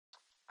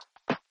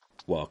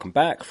Welcome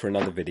back for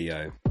another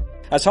video.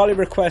 As highly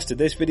requested,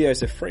 this video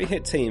is a free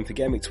hit team for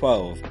Gameweek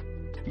 12.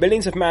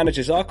 Millions of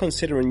managers are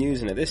considering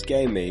using it this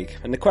game week,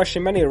 and the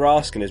question many are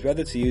asking is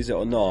whether to use it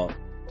or not.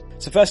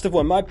 So first of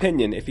all, in my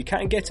opinion, if you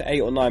can't get to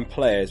 8 or 9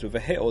 players with a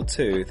hit or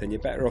 2, then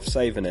you're better off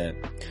saving it.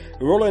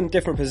 We're all in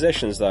different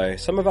positions though.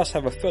 Some of us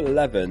have a full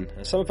 11,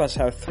 and some of us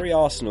have 3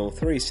 Arsenal,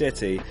 3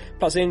 City,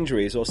 plus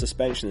injuries or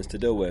suspensions to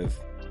deal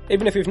with.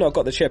 Even if you've not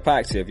got the chip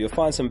active, you'll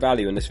find some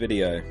value in this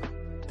video.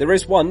 There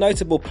is one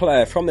notable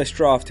player from this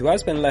draft who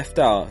has been left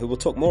out, who we'll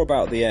talk more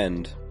about at the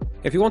end.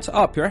 If you want to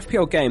up your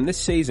FPL game this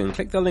season,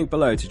 click the link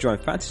below to join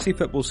Fantasy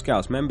Football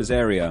Scout's members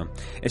area.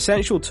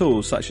 Essential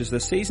tools such as the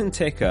season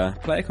ticker,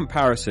 player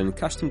comparison,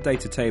 custom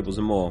data tables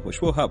and more,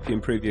 which will help you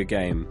improve your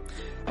game.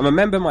 I'm a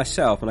member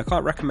myself and I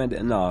can't recommend it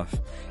enough.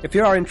 If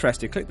you are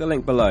interested, click the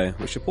link below,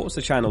 which supports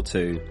the channel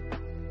too.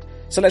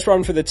 So let's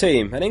run through the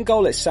team, and in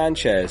goal it's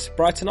Sanchez.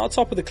 Brighton are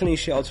top of the clean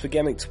sheet odds for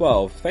Gameweek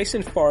 12,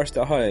 facing Forest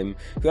at home,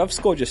 who have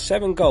scored just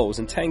 7 goals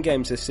in 10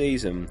 games this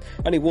season.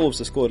 Only Wolves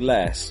have scored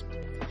less.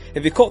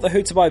 If you caught the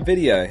Who to Buy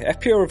video,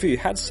 FPL Review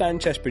had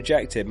Sanchez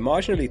projected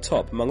marginally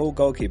top among all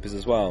goalkeepers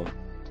as well.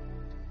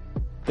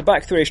 The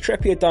back 3 is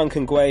Trippier, Dunk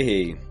and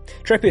Guehi.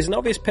 Trippier is an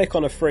obvious pick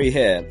on a free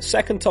hit,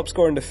 second top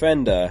scoring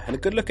defender and a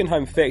good looking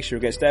home fixture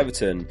against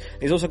Everton.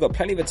 He's also got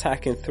plenty of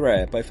attacking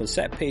threat both on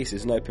set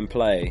pieces and open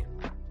play.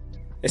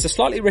 It's a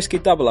slightly risky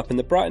double up in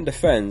the Brighton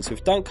defence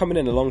with Dunk coming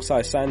in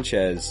alongside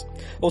Sanchez.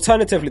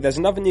 Alternatively, there's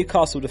another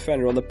Newcastle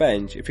defender on the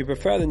bench if you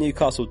prefer the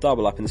Newcastle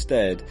double up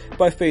instead,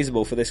 both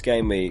feasible for this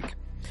game week.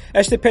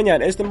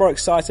 Estupiñán is the more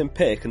exciting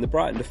pick in the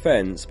Brighton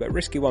defence, but a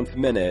risky one for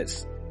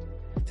minutes.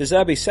 De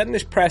Zerbi said in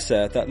his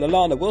presser that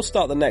Lallana will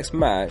start the next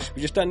match,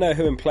 we just don't know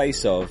who in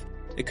place of.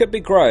 It could be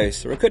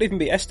Gross, or it could even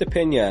be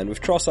Estupiñán with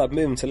Trossard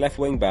moving to left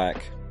wing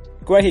back.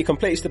 Guehi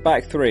completes the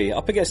back 3,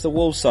 up against the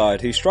Wolves side,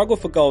 whose struggle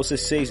for goals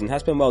this season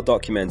has been well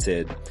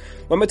documented.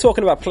 When we're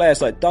talking about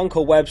players like Dunk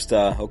or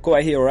Webster, or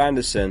Guehi or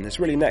Anderson, there's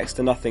really next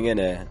to nothing in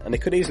it, and they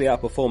could easily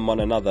outperform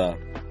one another.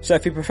 So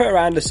if you prefer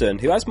Anderson,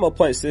 who has more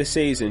points this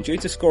season due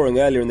to scoring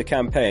earlier in the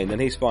campaign, then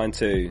he's fine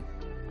too.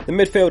 The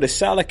midfield is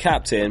Salah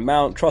captain,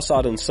 Mount,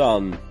 Trossard and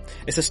Son.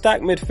 It's a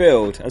stacked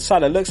midfield, and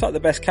Salah looks like the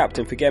best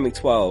captain for Gameweek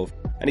 12,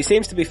 and he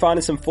seems to be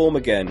finding some form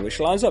again, which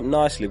lines up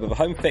nicely with a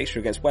home fixture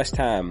against West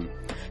Ham.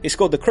 He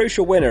scored the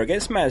crucial winner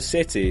against Man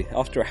City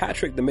after a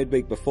hat-trick the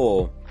midweek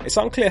before. It's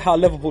unclear how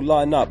Liverpool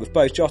line up with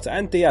both Jota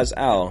and Diaz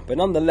out, but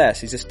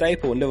nonetheless he's a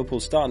staple in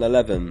Liverpool's starting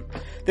 11.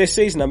 This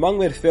season among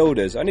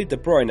midfielders, only De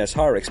Bruyne has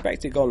higher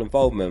expected goal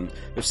involvement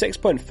with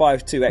 6.52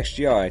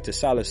 XGI to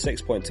Salah's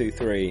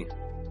 6.23.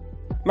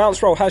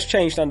 Mount's role has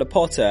changed under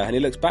Potter and he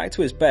looks back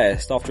to his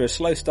best after a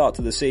slow start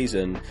to the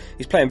season.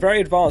 He's playing very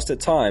advanced at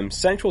times,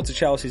 central to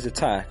Chelsea's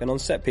attack and on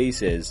set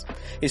pieces.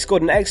 He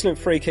scored an excellent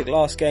free kick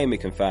last game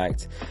week in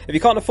fact. If you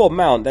can't afford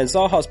Mount, then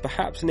Zaha's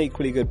perhaps an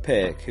equally good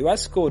pick, who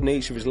has scored in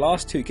each of his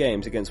last 2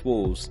 games against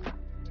Wolves.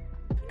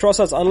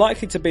 Trossard's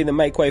unlikely to be the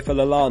make way for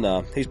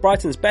Lallana. He's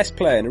Brighton's best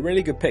player and a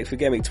really good pick for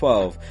Gameweek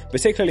 12,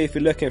 particularly if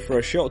you're looking for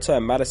a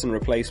short-term Maddison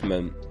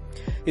replacement.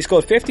 He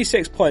scored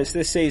 56 points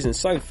this season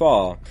so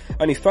far.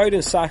 Only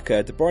Foden,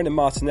 Saka, De Bruyne and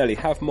Martinelli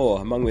have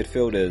more among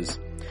midfielders.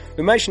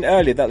 We mentioned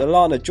earlier that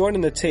Lallana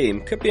joining the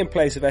team could be in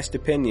place of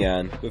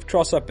Estupiñán, with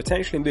Trossard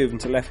potentially moving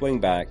to left wing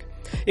back.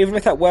 Even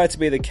if that were to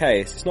be the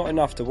case, it's not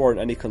enough to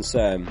warrant any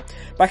concern.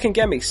 Back in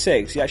Gameweek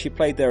 6 he actually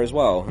played there as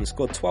well and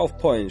scored 12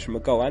 points from a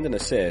goal and an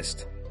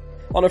assist.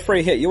 On a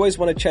free hit you always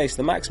want to chase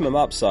the maximum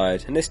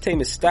upside, and this team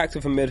is stacked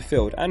with a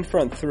midfield and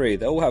front 3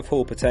 that all have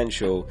Hall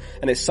potential,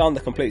 and it's Son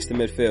that completes the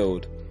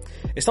midfield.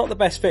 It's not the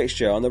best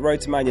fixture on the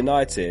road to Man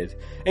United.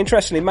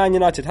 Interestingly, Man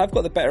United have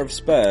got the better of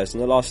Spurs in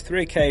the last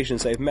 3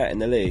 occasions they've met in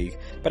the league,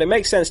 but it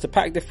makes sense to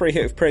pack the free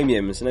hit with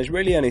premiums, and there's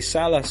really only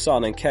Salah,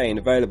 Son and Kane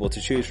available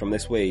to choose from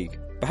this week.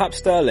 Perhaps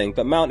Sterling,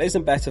 but Mount is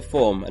in better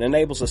form and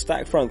enables a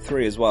stacked front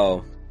 3 as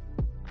well.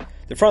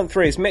 The front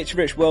 3 is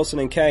Mitrovic, Wilson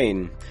and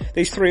Kane.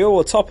 These 3 all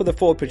are top of the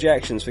forward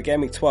projections for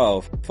Gameweek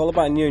 12, followed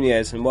by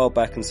Nunez and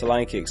Welbeck and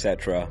Solanke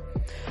etc.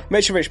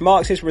 Mitrovic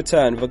marks his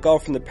return with a goal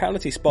from the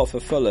penalty spot for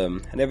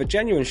Fulham, and they have a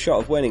genuine shot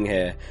of winning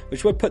here,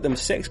 which would put them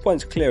 6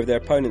 points clear of their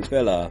opponent's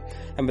Villa,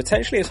 and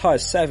potentially as high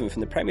as 7th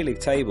in the Premier League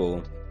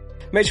table.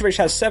 Mitrovic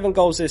has 7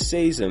 goals this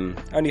season.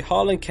 Only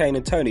Haaland, Kane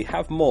and Tony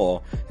have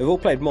more, who've all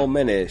played more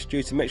minutes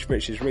due to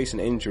Mitrovic's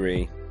recent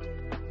injury.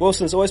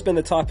 Wilson's always been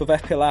the type of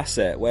FPL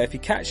asset where if you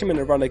catch him in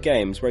a run of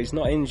games where he's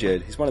not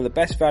injured, he's one of the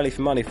best value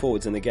for money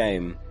forwards in the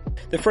game.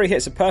 The free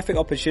hit's a perfect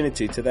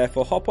opportunity to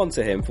therefore hop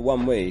onto him for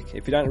 1 week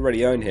if you don't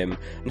already own him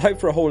and hope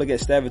for a haul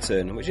against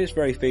Everton, which is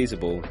very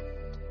feasible.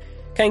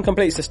 Kane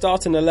completes the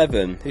starting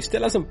 11, who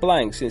still hasn't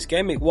blanked since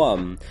Gameweek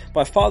 1,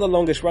 by far the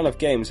longest run of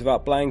games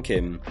without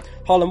blanking.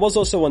 Haaland was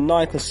also on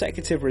 9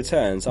 consecutive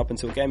returns up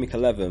until Gameweek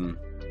 11.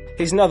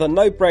 He's another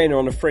no-brainer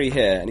on a free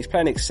hit and he's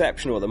playing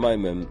exceptional at the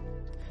moment.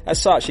 As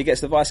such, he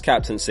gets the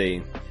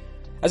vice-captaincy.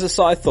 As a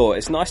side thought,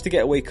 it's nice to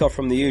get a week off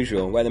from the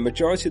usual, where the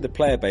majority of the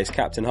player base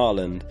captain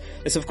Haaland.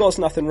 There's of course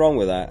nothing wrong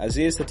with that, as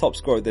he is the top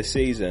scorer this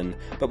season,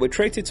 but we're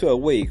treated to a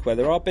week where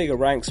there are bigger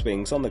rank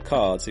swings on the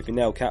cards if you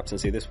nail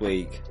captaincy this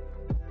week.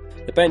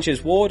 The bench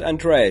is Ward,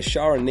 Andreas,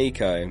 Shah and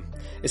Nico.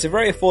 It's a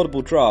very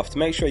affordable draft to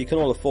make sure you can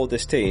all afford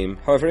this team.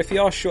 However, if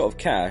you are short of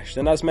cash,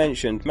 then as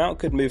mentioned, Mount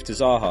could move to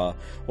Zaha,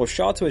 or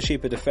Shah to a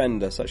cheaper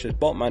defender such as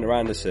Botman or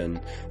Anderson,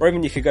 or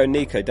even you could go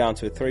Nico down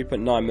to a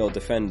 3.9ml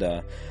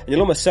defender, and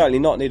you'll almost certainly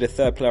not need a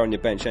third player on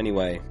your bench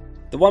anyway.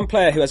 The one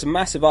player who has a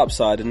massive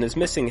upside and is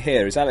missing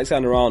here is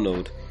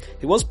Alexander-Arnold.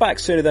 He was back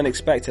sooner than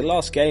expected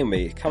last game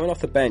week, coming off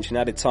the bench in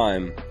added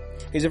time.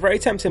 He's a very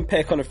tempting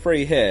pick on a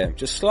free here,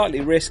 just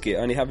slightly risky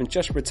only having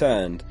just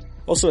returned.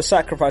 Also, a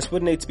sacrifice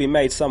would need to be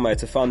made somewhere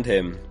to fund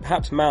him,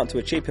 perhaps Mount to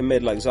a cheaper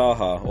mid like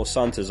Zaha or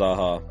Son to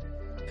Zaha.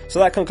 So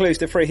that concludes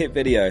the free hit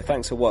video,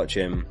 thanks for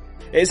watching.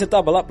 It is a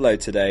double upload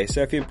today,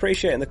 so if you're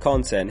appreciating the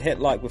content, hit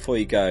like before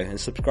you go and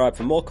subscribe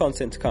for more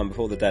content to come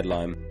before the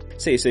deadline.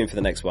 See you soon for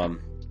the next one.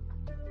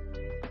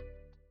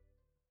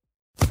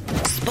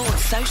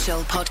 Sports Social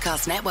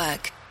Podcast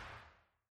Network.